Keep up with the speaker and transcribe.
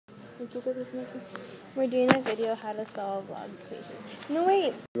We're doing a video how to solve log equation. No,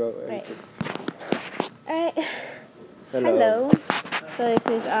 wait. Right. Alright. Hello. So this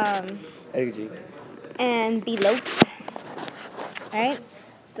is edgarGee and BeeLowks. Alright.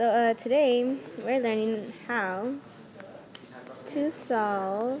 So today we're learning how to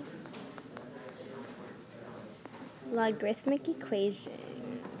solve logarithmic equations.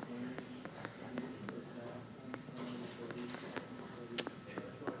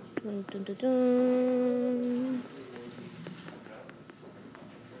 Dun, dun, dun, dun.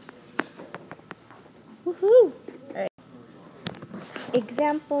 Woohoo! Alright.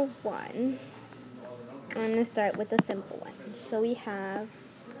 Example 1. I'm going to start with a simple one. So we have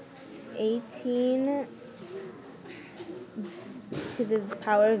 18 to the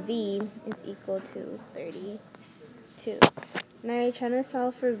power of v is equal to 32. Now you're trying to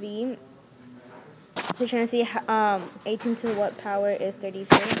solve for v. So you're trying to see 18 to what power is 32.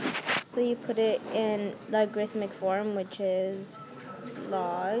 So you put it in logarithmic form, which is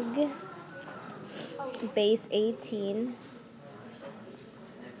log base 18,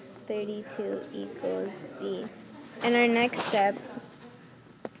 32 equals v. And our next step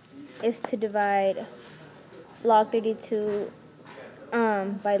is to divide log 32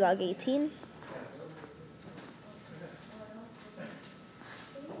 by log 18.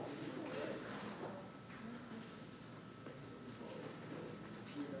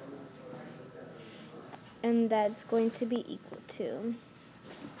 And that's going to be equal to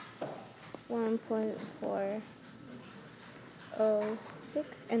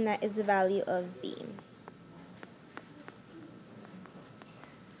 1.406, and that is the value of v.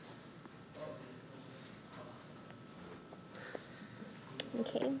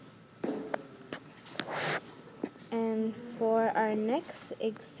 Okay. And for our next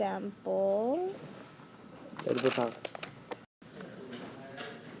example,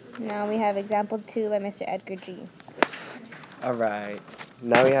 now we have example 2 by Mr. EdgarGee. Alright,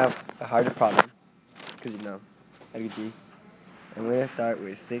 now we have a harder problem, because edgarGee. And we're going to start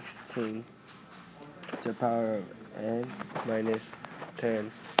with 16 to the power of n minus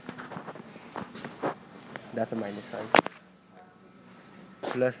 10. That's a minus sign.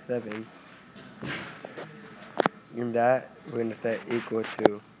 Plus 7. And that we're going to set equal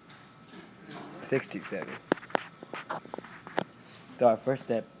to 67. So our first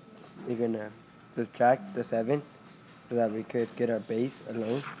step, we're going to subtract the 7 so that we could get our base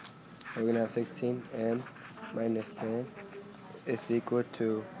alone. We're going to have 16 and minus 10 is equal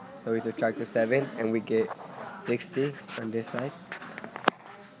to, so we subtract the 7 and we get 60 on this side.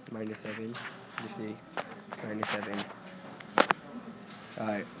 Minus 7, you see, minus 7.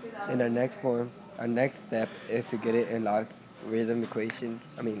 Alright, in our next form, our next step is to get it in logarithm equations,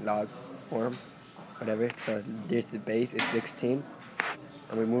 log form, whatever. So this the base is 16,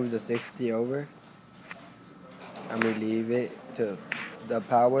 and we move the 60 over, and we leave it to the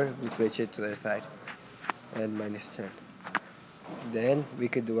power, we switch it to the other side, and minus 10. Then we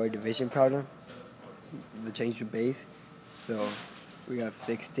could do our division problem, to change the base. So we have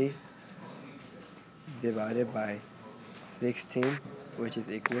 60 divided by 16, which is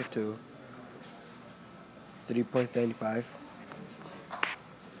equal to 3.75,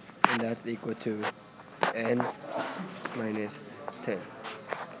 and that's equal to n minus 10.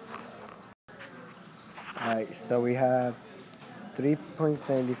 Alright, so we have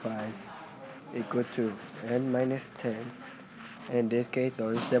 3.75 equal to n minus 10. In this case, the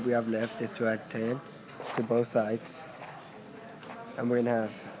only step we have left is to add 10 to both sides. And we're going to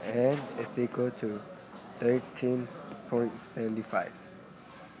have n is equal to 13.75.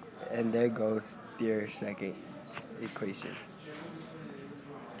 And there goes your second equation.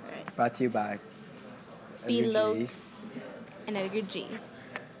 Right. Brought to you by BeeLowks and edgarGee.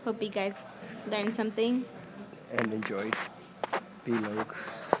 Hope you guys learned something and enjoyed. BeeLowks.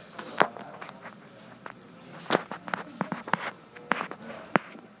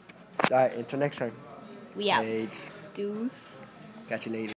 Alright, until next time. We out. Hey. Deuce. Catch you later.